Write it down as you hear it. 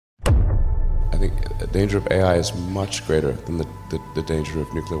think the danger of AI is much greater than the danger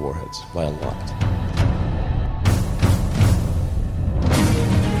of nuclear warheads, by a lot.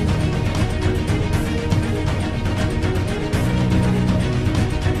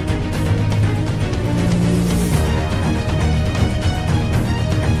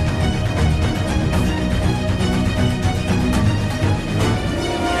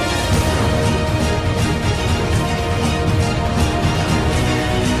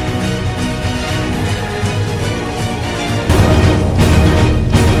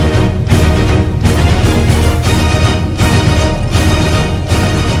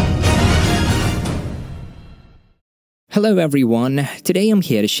 Hello everyone, today I'm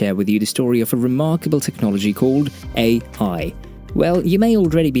here to share with you the story of a remarkable technology called AI. Well, you may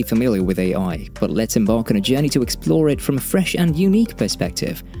already be familiar with AI, but let's embark on a journey to explore it from a fresh and unique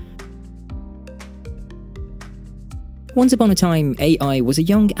perspective. Once upon a time, AI was a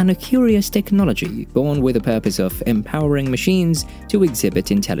young and a curious technology, born with the purpose of empowering machines to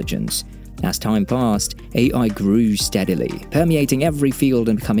exhibit intelligence. As time passed, AI grew steadily, permeating every field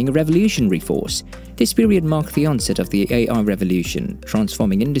and becoming a revolutionary force. This period marked the onset of the AI revolution,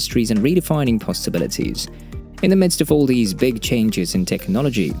 transforming industries and redefining possibilities. In the midst of all these big changes in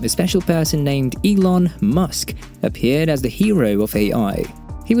technology, a special person named Elon Musk appeared as the hero of AI.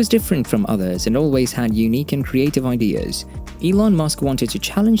 He was different from others and always had unique and creative ideas. Elon Musk wanted to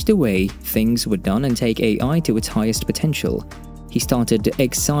challenge the way things were done and take AI to its highest potential. He started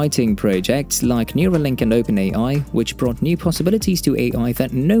exciting projects like Neuralink and OpenAI, which brought new possibilities to AI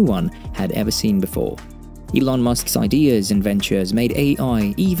that no one had ever seen before. Elon Musk's ideas and ventures made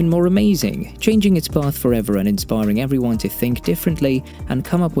AI even more amazing, changing its path forever and inspiring everyone to think differently and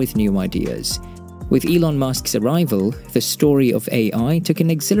come up with new ideas. With Elon Musk's arrival, the story of AI took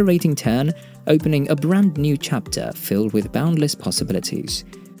an exhilarating turn, opening a brand new chapter filled with boundless possibilities.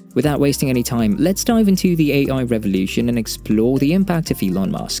 Without wasting any time, let's dive into the AI revolution and explore the impact of Elon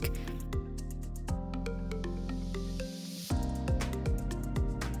Musk.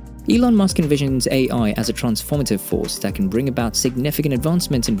 Elon Musk envisions AI as a transformative force that can bring about significant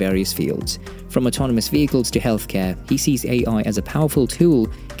advancements in various fields. From autonomous vehicles to healthcare, he sees AI as a powerful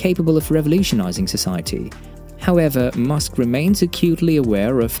tool capable of revolutionizing society. However, Musk remains acutely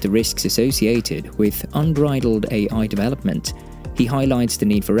aware of the risks associated with unbridled AI development. He highlights the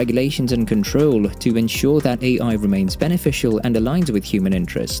need for regulations and control to ensure that AI remains beneficial and aligns with human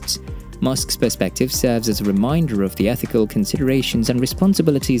interests. Musk's perspective serves as a reminder of the ethical considerations and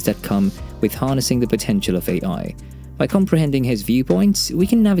responsibilities that come with harnessing the potential of AI. By comprehending his viewpoints, we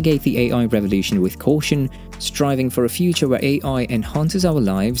can navigate the AI revolution with caution, striving for a future where AI enhances our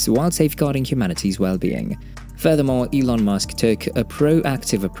lives while safeguarding humanity's well-being. Furthermore, Elon Musk took a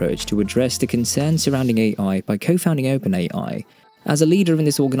proactive approach to address the concerns surrounding AI by co-founding OpenAI. As a leader in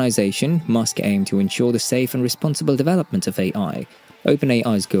this organization, Musk aimed to ensure the safe and responsible development of AI.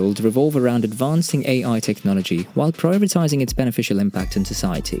 OpenAI's goals revolve around advancing AI technology while prioritizing its beneficial impact on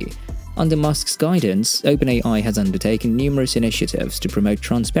society. Under Musk's guidance, OpenAI has undertaken numerous initiatives to promote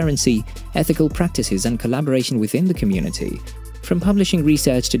transparency, ethical practices, and collaboration within the community. From publishing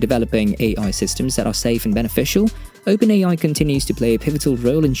research to developing AI systems that are safe and beneficial, OpenAI continues to play a pivotal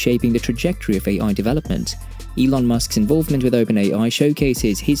role in shaping the trajectory of AI development. Elon Musk's involvement with OpenAI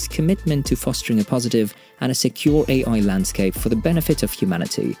showcases his commitment to fostering a positive and a secure AI landscape for the benefit of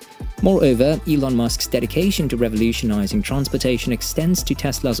humanity. Moreover, Elon Musk's dedication to revolutionizing transportation extends to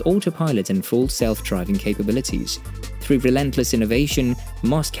Tesla's autopilot and full self-driving capabilities. Through relentless innovation,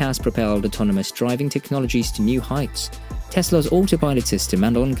 Musk has propelled autonomous driving technologies to new heights. Tesla's autopilot system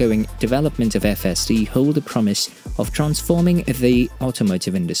and ongoing development of FSD hold the promise of transforming the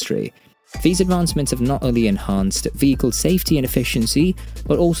automotive industry. These advancements have not only enhanced vehicle safety and efficiency,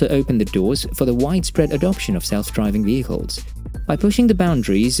 but also opened the doors for the widespread adoption of self-driving vehicles. By pushing the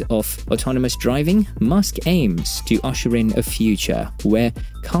boundaries of autonomous driving, Musk aims to usher in a future where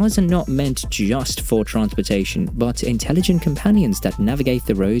cars are not meant just for transportation, but intelligent companions that navigate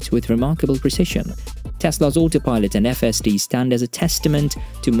the roads with remarkable precision. Tesla's autopilot and FSD stand as a testament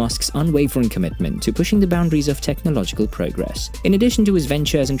to Musk's unwavering commitment to pushing the boundaries of technological progress. In addition to his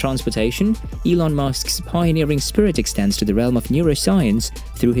ventures in transportation, Elon Musk's pioneering spirit extends to the realm of neuroscience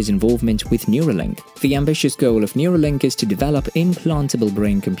through his involvement with Neuralink. The ambitious goal of Neuralink is to develop implantable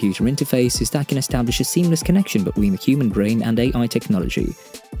brain-computer interfaces that can establish a seamless connection between the human brain and AI technology.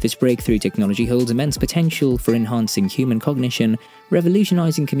 This breakthrough technology holds immense potential for enhancing human cognition,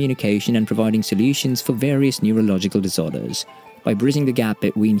 revolutionizing communication, and providing solutions for various neurological disorders. By bridging the gap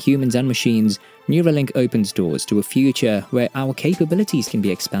between humans and machines, Neuralink opens doors to a future where our capabilities can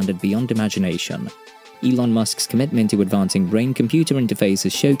be expanded beyond imagination. Elon Musk's commitment to advancing brain-computer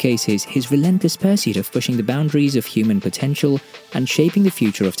interfaces showcases his relentless pursuit of pushing the boundaries of human potential and shaping the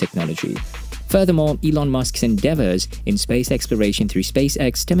future of technology. Furthermore, Elon Musk's endeavors in space exploration through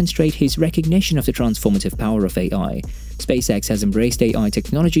SpaceX demonstrate his recognition of the transformative power of AI. SpaceX has embraced AI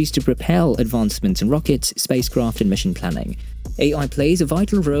technologies to propel advancements in rockets, spacecraft, and mission planning. AI plays a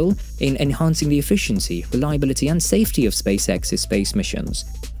vital role in enhancing the efficiency, reliability, and safety of SpaceX's space missions.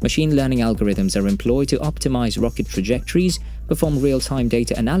 Machine learning algorithms are employed to optimize rocket trajectories, perform real-time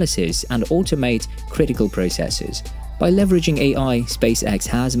data analysis, and automate critical processes. By leveraging AI, SpaceX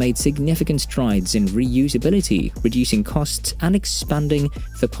has made significant strides in reusability, reducing costs, and expanding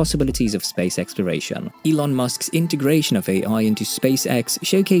the possibilities of space exploration. Elon Musk's integration of AI into SpaceX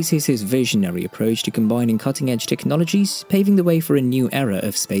showcases his visionary approach to combining cutting-edge technologies, paving the way for a new era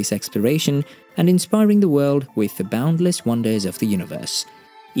of space exploration, and inspiring the world with the boundless wonders of the universe.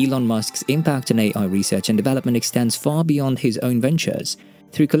 Elon Musk's impact on AI research and development extends far beyond his own ventures.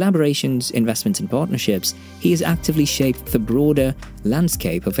 Through collaborations, investments, and partnerships, he has actively shaped the broader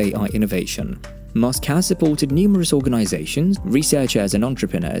landscape of AI innovation. Musk has supported numerous organizations, researchers, and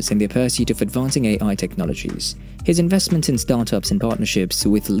entrepreneurs in their pursuit of advancing AI technologies. His investments in startups and partnerships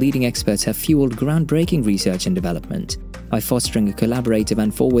with leading experts have fueled groundbreaking research and development. By fostering a collaborative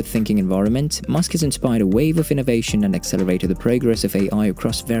and forward-thinking environment, Musk has inspired a wave of innovation and accelerated the progress of AI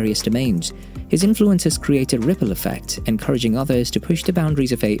across various domains. His influence has created a ripple effect, encouraging others to push the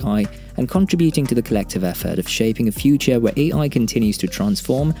boundaries of AI and contributing to the collective effort of shaping a future where AI continues to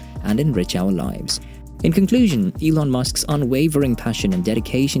transform and enrich our lives. In conclusion, Elon Musk's unwavering passion and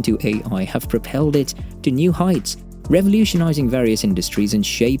dedication to AI have propelled it to new heights, revolutionizing various industries and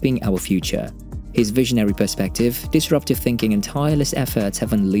shaping our future. His visionary perspective, disruptive thinking, and tireless efforts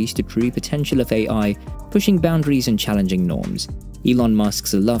have unleashed the true potential of AI, pushing boundaries and challenging norms. Elon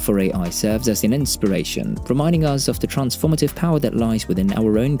Musk's love for AI serves as an inspiration, reminding us of the transformative power that lies within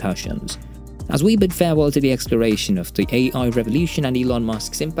our own passions. As we bid farewell to the exploration of the AI revolution and Elon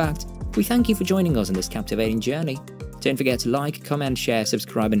Musk's impact, we thank you for joining us on this captivating journey. Don't forget to like, comment, share,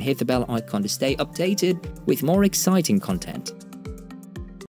 subscribe, and hit the bell icon to stay updated with more exciting content.